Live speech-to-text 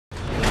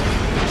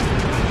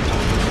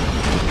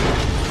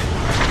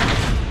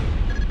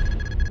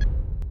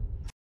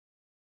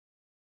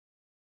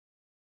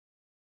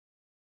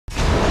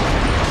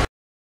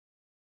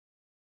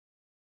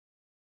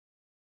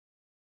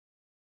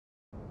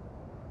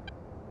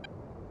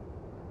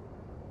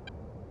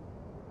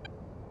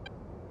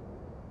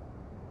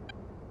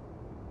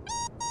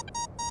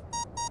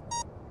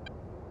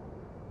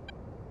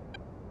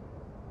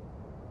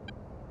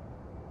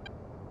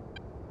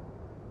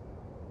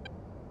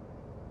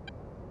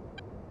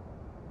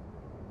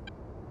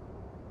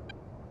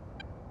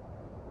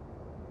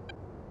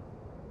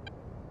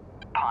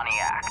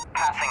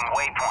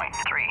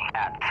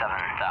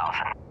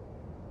7,000.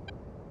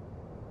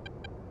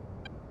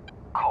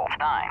 Colt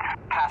 9,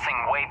 passing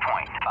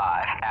waypoint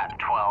 5 at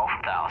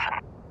 12,000.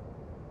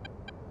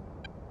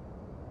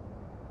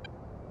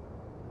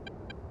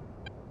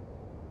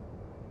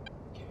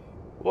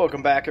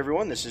 Welcome back,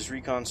 everyone. This is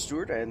Recon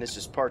Stewart, and this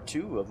is part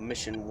 2 of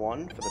Mission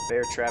 1 for the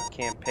Bear Trap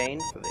campaign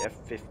for the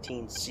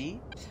F-15C.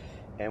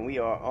 And we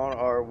are on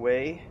our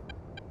way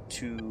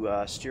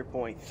to steer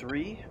point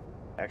 3.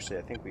 Actually,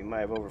 I think we might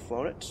have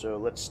overflown it, so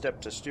let's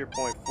step to steer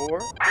point 4.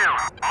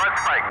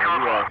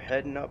 And we are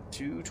heading up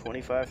to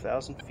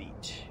 25,000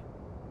 feet.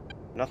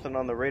 Nothing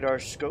on the radar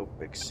scope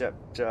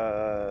except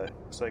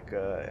looks like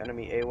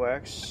enemy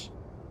AWACS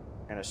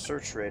and a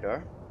search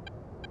radar.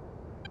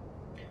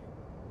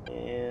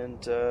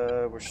 And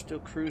we're still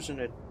cruising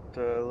at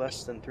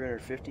less than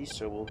 350,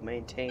 so we'll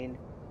maintain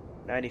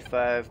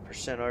 95%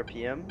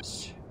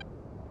 RPMs.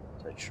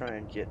 So I try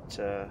and get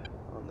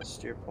on the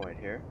steer point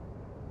here.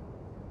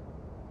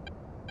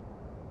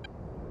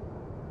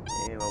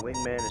 And my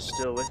wingman is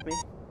still with me.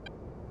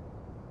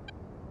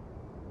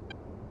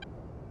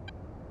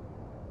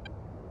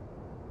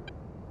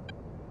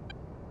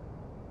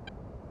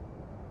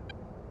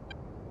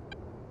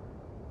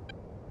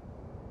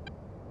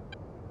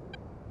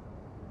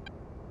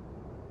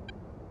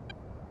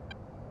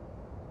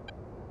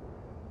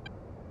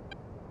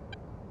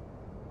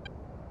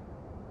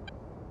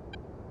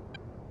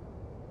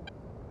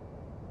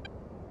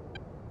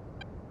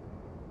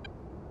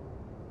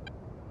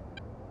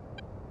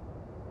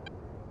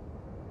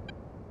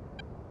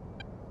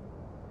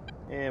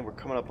 And we're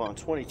coming up on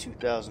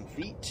 22,000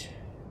 feet.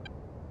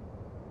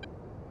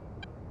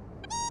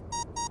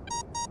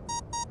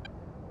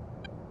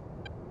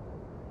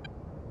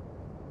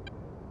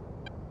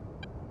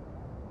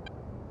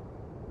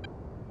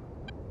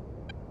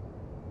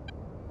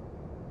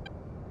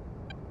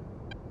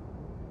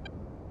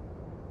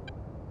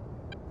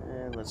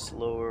 And let's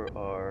lower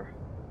our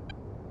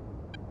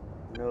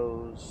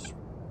nose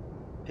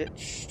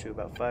pitch to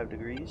about 5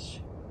 degrees.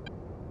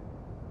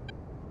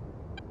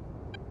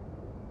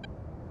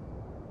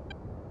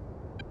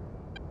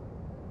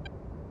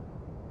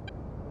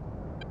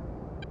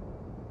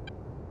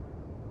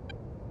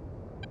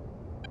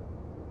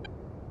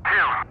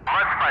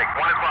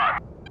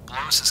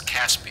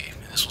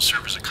 This will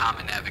serve as a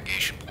common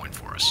navigation point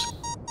for us.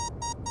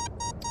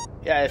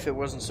 Yeah, if it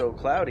wasn't so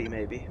cloudy,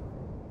 maybe.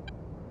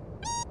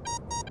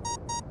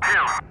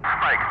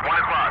 Spike,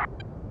 1 o'clock.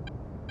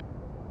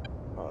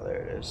 Oh,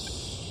 there it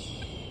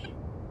is.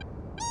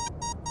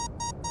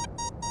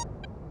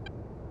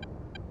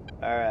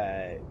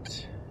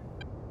 Alright.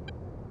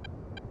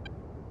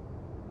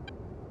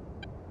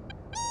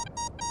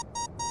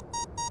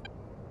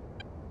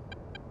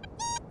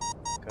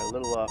 Got a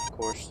little off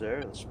course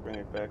there. Let's bring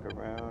it back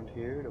around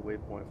here to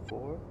waypoint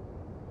 4.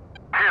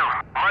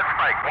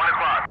 Spike, 1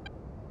 o'clock.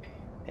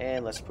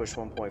 And let's push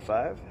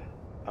 1.5.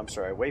 I'm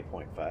sorry,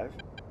 waypoint 5.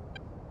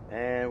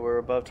 And we're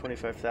above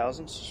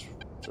 25,000,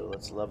 so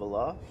let's level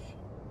off.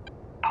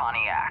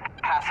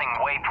 Pontiac, passing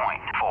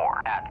waypoint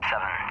 4 at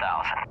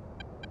 7,000.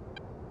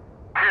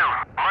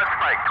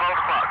 Spike, 12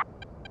 o'clock.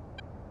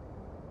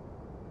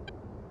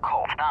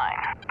 Colt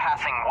 9,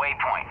 passing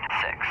waypoint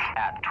 6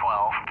 at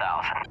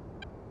 12,000.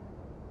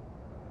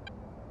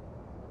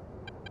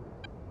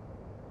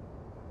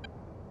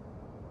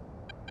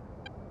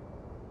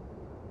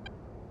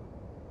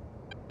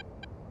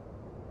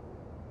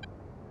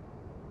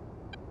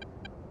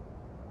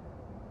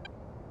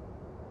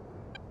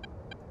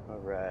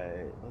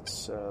 Alright,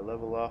 let's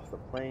level off the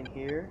plane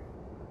here.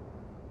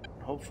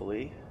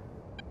 Hopefully,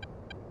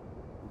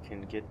 we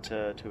can get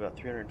to about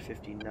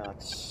 350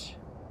 knots.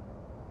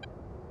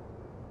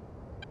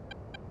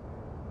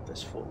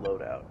 This full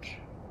loadout.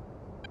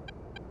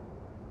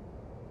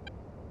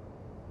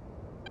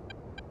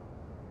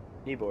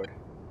 Kneeboard.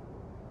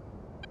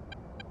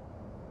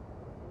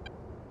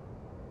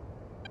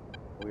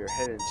 We are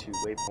headed to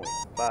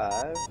waypoint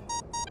 5,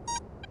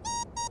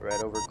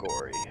 right over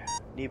Gory.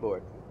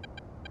 Kneeboard.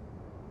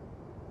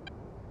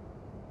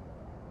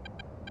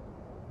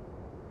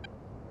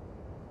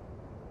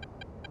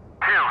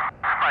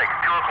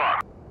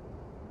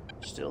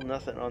 Still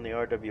nothing on the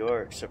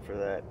RWR except for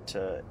that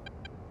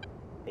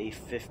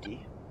A50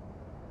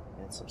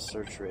 and some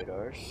search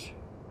radars.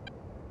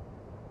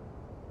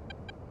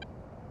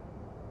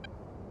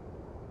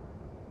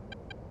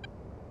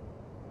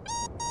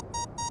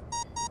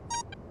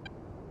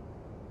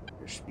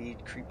 Your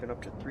speed creeping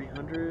up to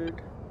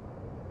 300.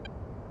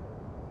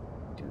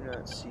 Do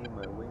not see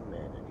my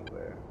wingman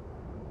anywhere.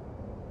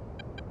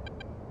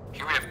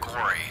 Here we have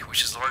Gory,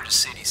 which is the largest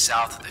city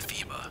south of the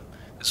FIBA.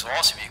 This will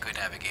also be a good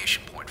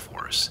navigation point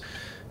for us.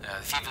 The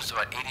FIBA is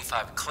about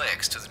 85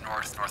 clicks to the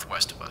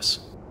northwest of us.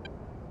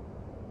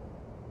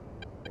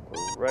 I think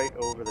we're right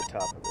over the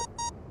top of it.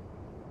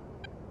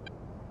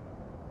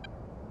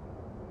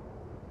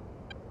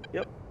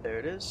 Yep, there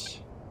it is.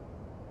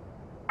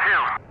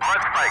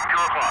 Spike, 2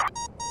 o'clock.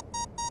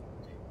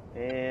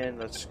 And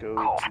let's go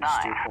Colt to 9,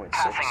 steer point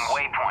 6. passing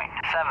waypoint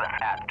 7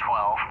 at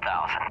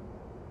 12,000.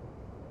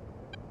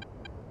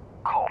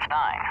 Colt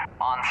 9.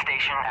 On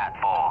station at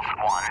Bulls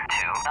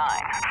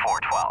 129.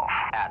 412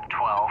 at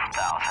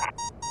 12,000.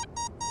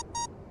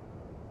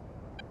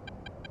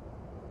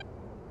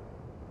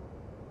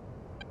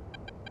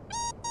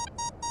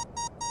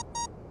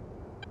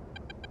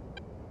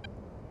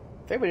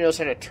 If anybody knows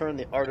how to turn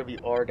the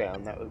RWR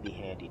down, that would be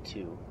handy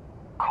too.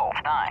 Colt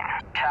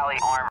 9. Tally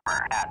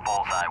armor at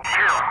bullseye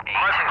 2,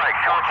 mud spike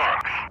 2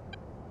 o'clock.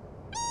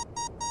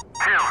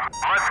 2,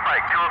 mud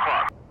spike 3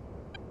 o'clock.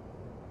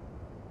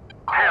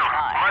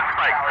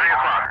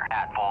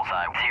 at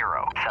bullseye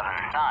 079.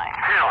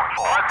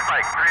 2, mud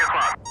spike 3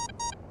 o'clock.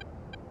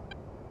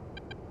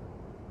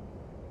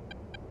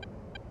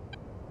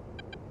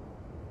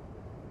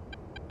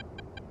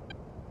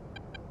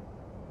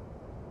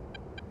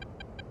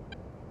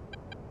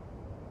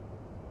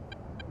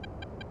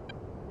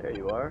 There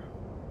you are.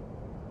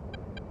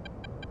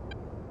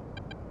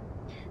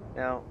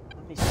 Now,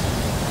 let me see.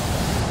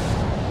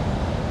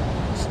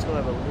 Still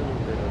have a little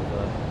bit of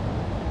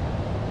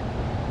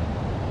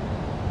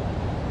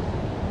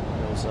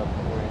nose up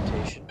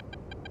orientation,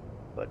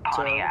 but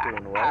Pontiac,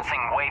 doing well. passing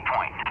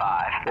waypoint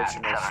 5 at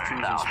Approaching us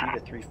cruising 7,000. speed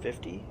at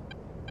 350,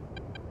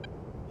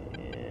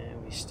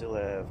 and we still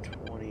have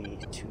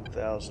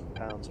 22,000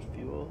 pounds of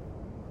fuel.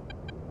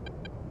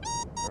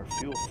 Our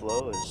fuel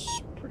flow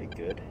is pretty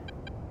good.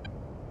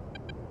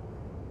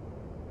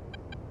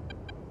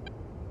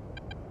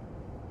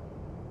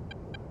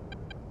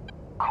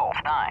 Colt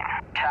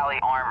 9. Tally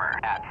armor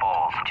at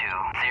Bulls 2,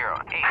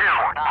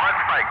 20849. mud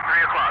spike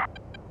 3 o'clock.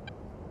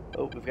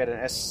 Oh, we've got an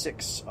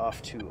S6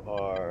 off to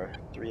our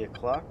 3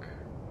 o'clock.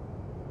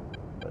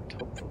 But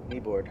hopefully,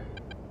 kneeboard.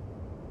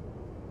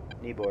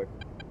 Kneeboard.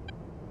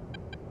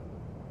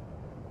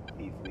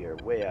 We are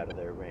way out of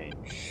their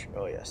range.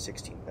 Oh yeah,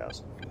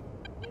 16,000 feet.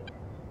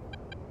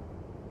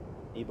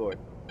 Kneeboard.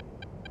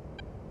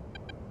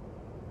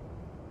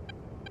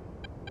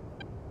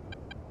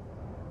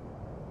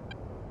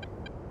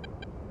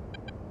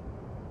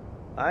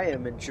 I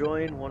am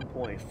enjoying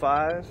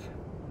 1.5.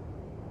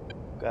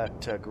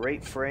 Got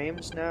great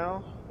frames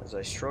now, as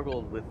I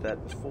struggled with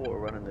that before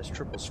running this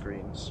triple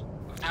screens.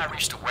 We've now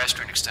reached the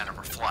western extent of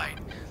our flight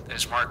that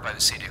is marked by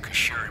the city of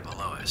Kashiri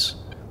below us.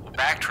 We'll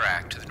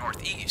backtrack to the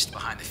northeast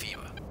behind the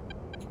FIBA.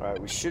 Alright,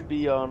 we should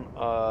be on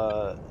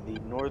the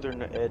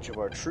northern edge of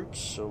our troops,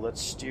 so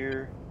let's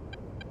steer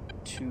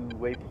to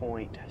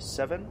waypoint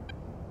 7,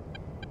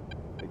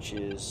 which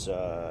is,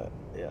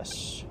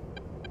 yes,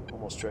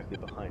 almost directly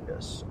behind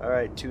us.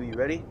 Alright, 2, you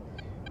ready?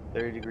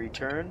 30-degree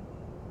turn.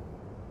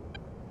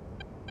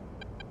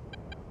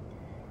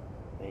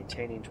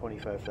 Maintaining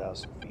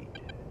 25,000 feet.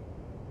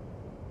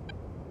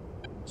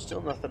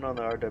 Still nothing on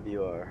the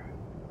RWR.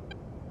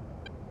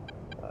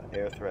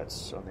 Air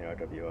threats on the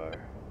RWR.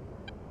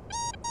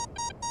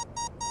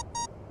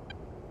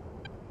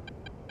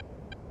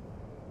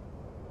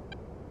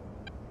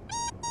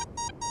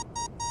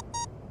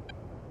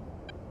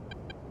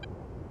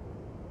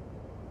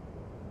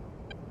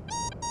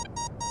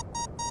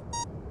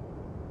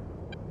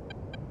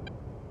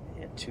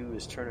 And 2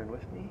 is turning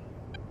with me.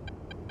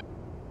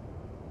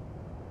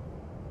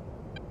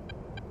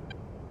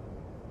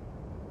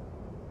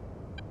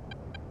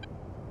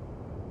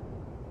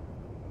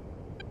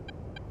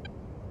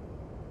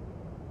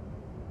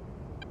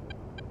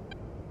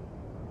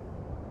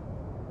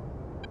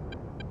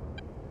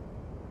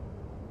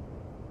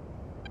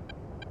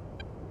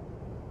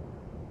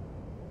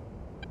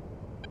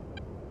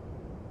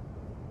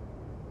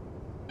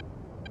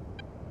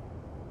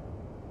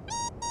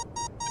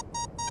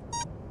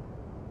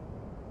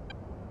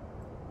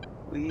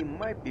 We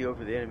might be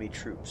over the enemy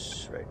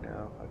troops right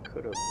now. I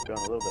could have done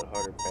a little bit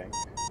harder bank.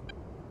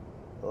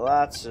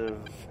 Lots of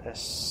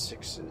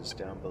S6s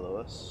down below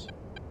us.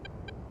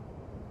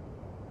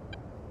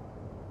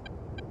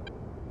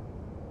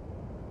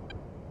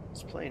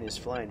 This plane is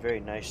flying very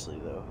nicely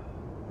though.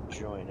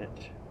 Enjoying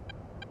it.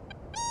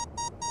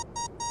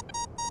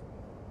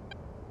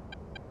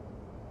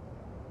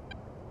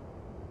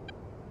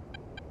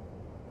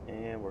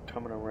 And we're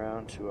coming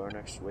around to our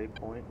next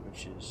waypoint,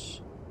 which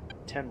is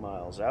 10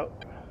 miles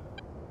out.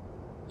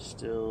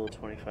 Still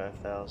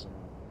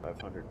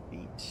 25,500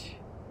 feet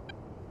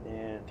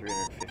and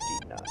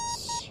 350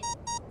 knots.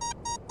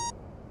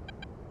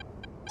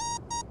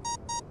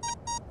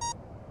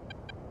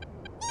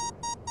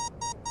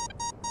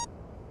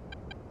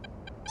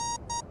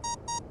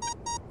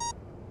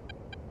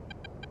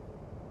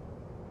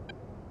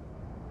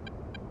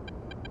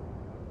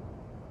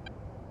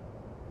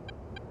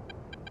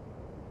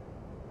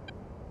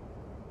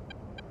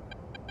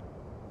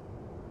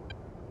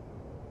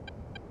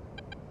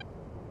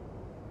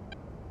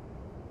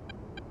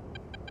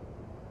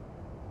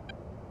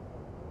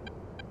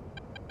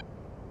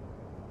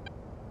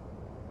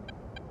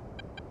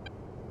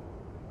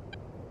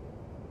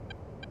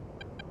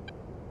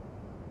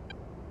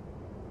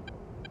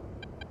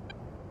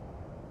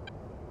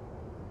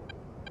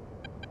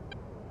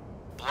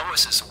 Below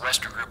us is a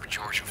western group of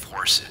Georgian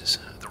forces.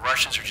 The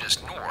Russians are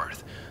just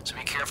north, so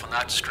be careful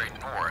not to stray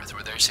north,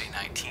 where their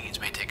C-19s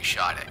may take a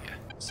shot at you.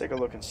 Let's take a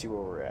look and see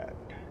where we're at.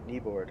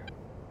 Kneeboard.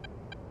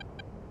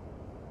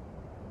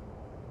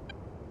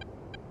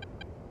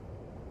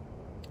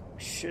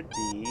 Should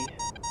be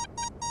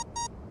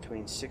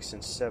between 6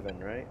 and 7,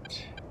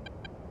 right?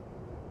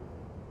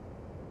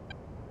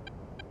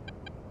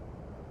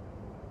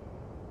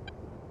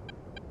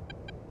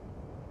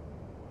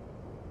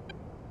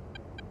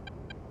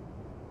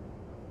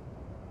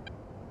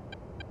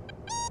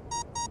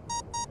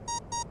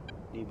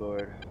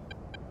 Kneeboard.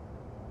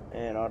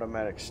 And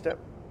automatic step.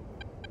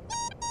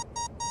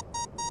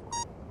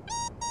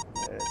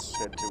 Let's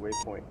head to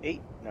waypoint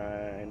 8,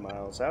 9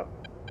 miles out.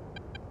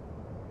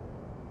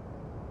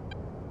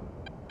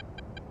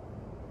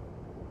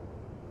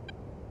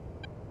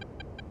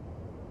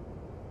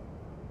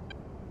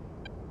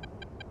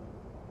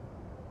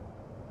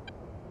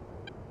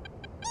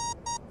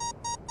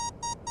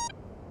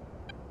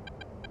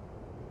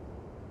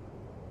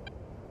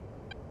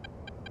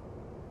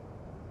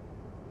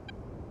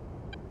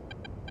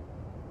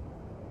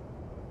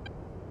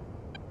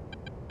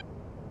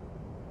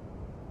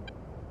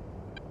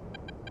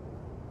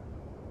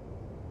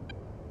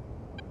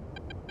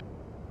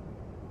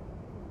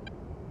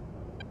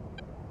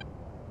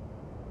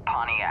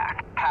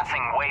 Pontiac,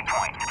 passing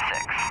waypoint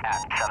 6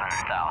 at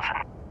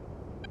 7,000.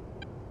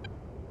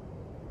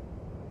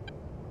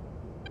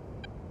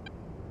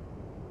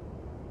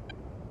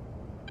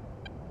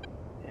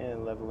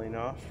 And leveling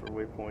off for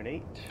waypoint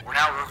 8. We're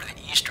now over the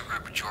eastern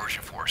group of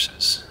Georgian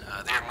forces.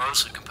 They are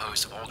mostly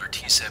composed of older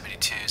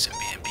T-72s and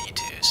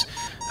BMP-2s.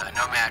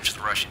 No match with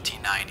the Russian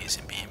T-90s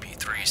and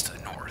BMP-3s to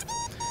the north.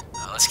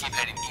 Let's keep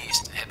heading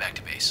east and head back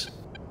to base.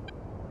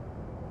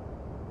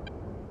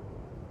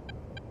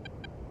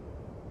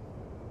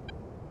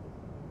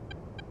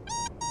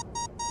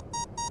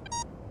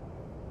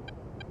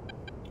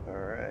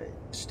 Alright,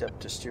 step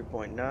to steer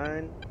point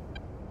 9.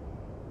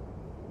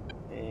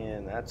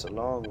 And that's a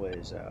long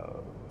ways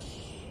out.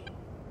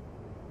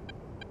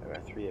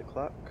 About 3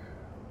 o'clock.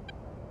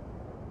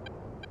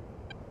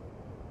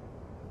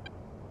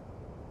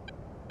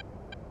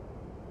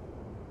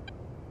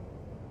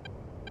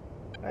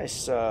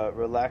 Nice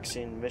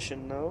relaxing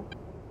mission though.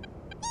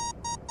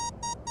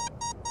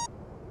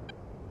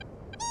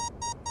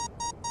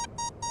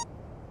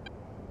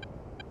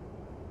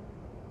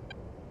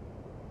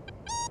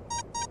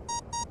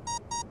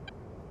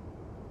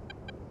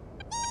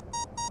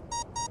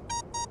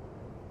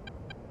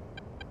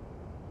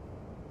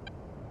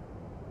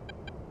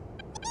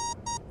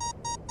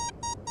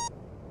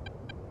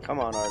 Come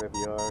on,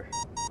 RWR.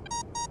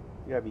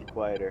 You gotta be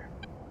quieter.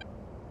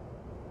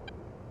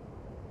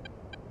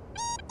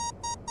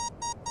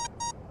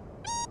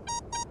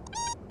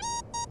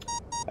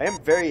 I am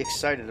very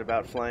excited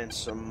about flying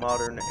some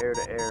modern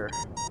air-to-air.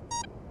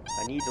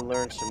 I need to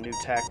learn some new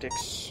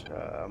tactics.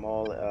 I'm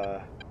all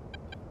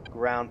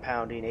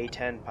ground-pounding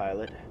A-10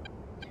 pilot.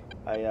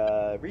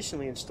 I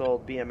recently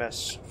installed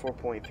BMS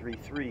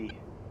 4.33,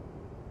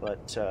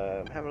 but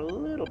I'm having a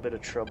little bit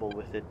of trouble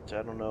with it.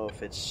 I don't know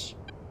if it's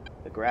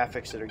the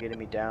graphics that are getting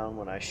me down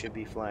when I should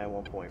be flying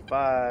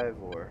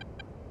 1.5, or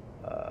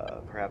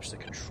perhaps the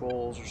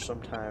controls are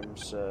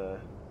sometimes, I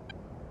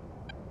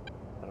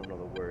don't know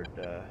the word,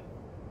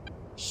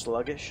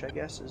 sluggish, I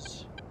guess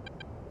is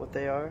what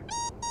they are.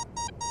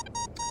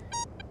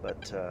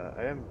 But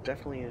I am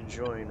definitely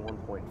enjoying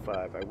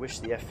 1.5. I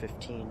wish the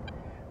F-15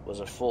 was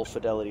a full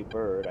fidelity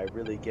bird. I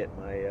really get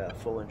my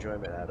full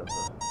enjoyment out of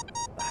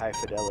the high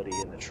fidelity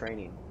and the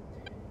training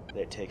that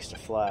it takes to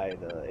fly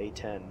the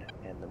A-10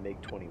 and the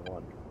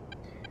MiG-21.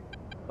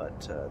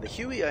 But the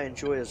Huey I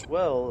enjoy as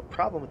well. The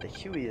problem with the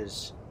Huey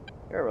is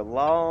there are a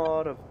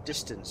lot of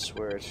distance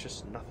where it's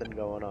just nothing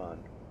going on.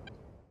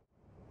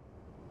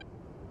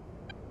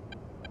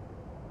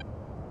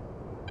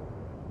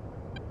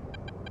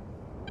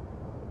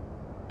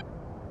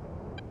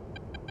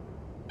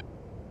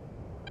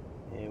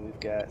 And we've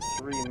got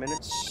 3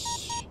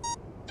 minutes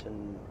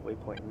to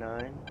waypoint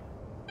 9.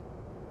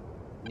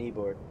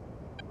 Kneeboard.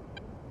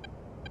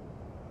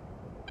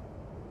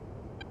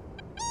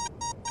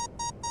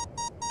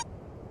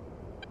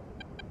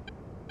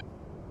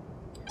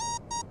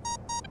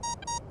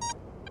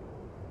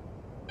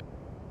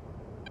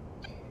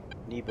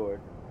 Kneeboard.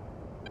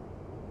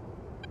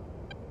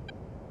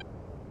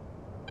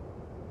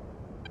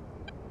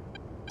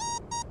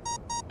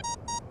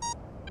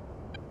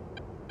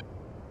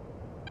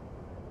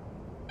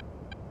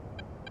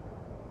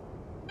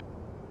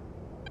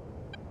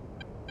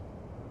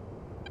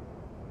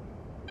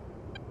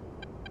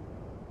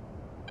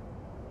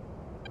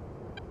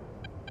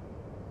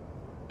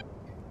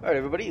 Alright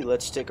everybody,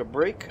 let's take a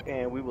break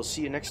and we will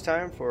see you next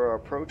time for our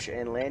approach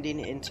and landing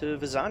into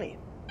Vaziani.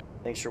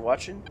 Thanks for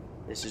watching.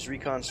 This is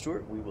Recon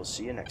Stewart. We will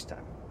see you next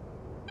time.